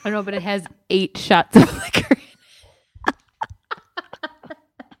don't know, but it has 8 shots of liquor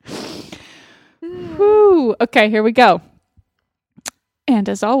in it. Whew. Okay, here we go. And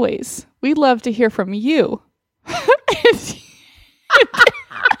as always, we'd love to hear from you.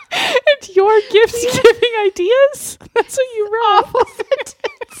 And your gifts-giving ideas? That's what you wrote.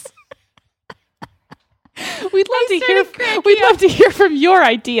 We'd love to hear from your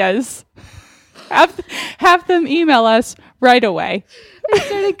ideas. Have them email us right away. I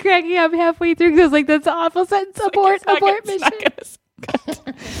started cracking up halfway through because I was like, that's an awful sentence. Abort mission.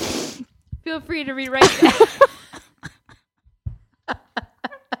 Feel free to rewrite that.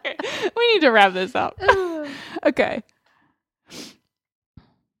 Okay. We need to wrap this up. Okay.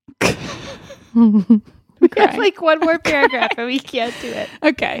 We have like one more paragraph and we can't do it.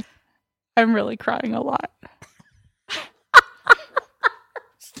 Okay. I'm really crying a lot.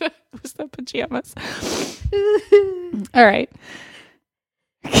 It was the pajamas. All right.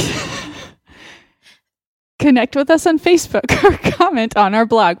 Connect with us on Facebook or comment on our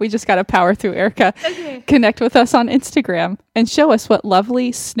blog. We just got to power through Erica. Okay. Connect with us on Instagram and show us what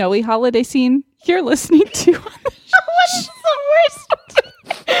lovely snowy holiday scene you're listening to on the show. What's the worst?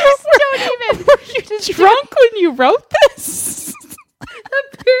 Don't even. Were you drunk when you wrote this?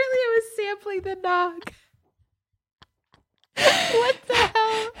 Apparently I was sampling the nog. What the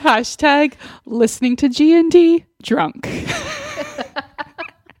hell? Hashtag listening to G&D drunk. Here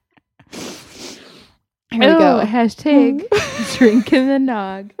we go. Hashtag drinking the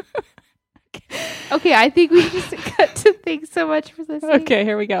nog. Okay, I think we just got to thanks so much for listening. Okay,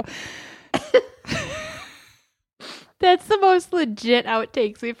 here we go. That's the most legit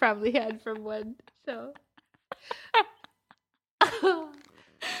outtakes we probably had from one show.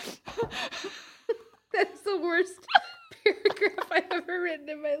 That's the worst paragraph I've ever written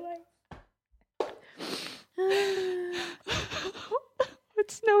in my life.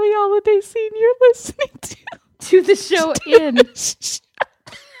 What snowy holiday scene you're listening to the show in. I'm gonna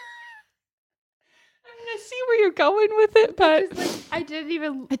see where you're going with it, but I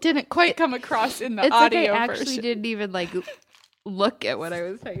didn't quite come across in the it's audio like I version. actually didn't even look at what I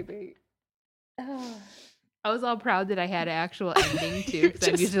was typing. I was all proud that I had an actual ending too, because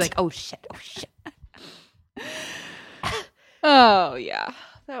I'm usually like, oh shit. Oh yeah,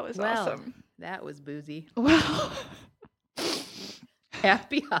 that was awesome. That was boozy. Wow.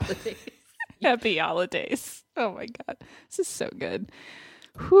 Happy holidays. Happy holidays. Oh my god, this is so good.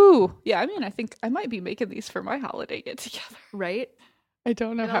 Whew. Yeah, I mean, I think I might be making these for my holiday get together. Right? I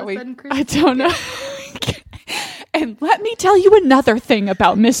don't know how I don't know. And let me tell you another thing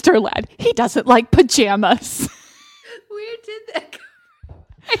about Mr. Ladd. He doesn't like pajamas. Where did that come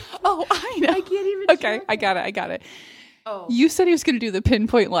from? Oh, I know. I can't even. Okay, I got it. Oh. You said he was going to do the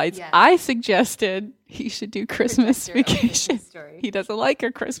pinpoint lights. Yes. I suggested he should do Christmas Vacation. Story. He doesn't like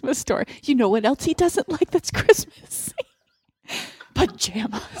A Christmas Story. You know what else he doesn't like that's Christmas?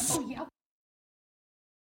 Pajamas. Oh, yeah.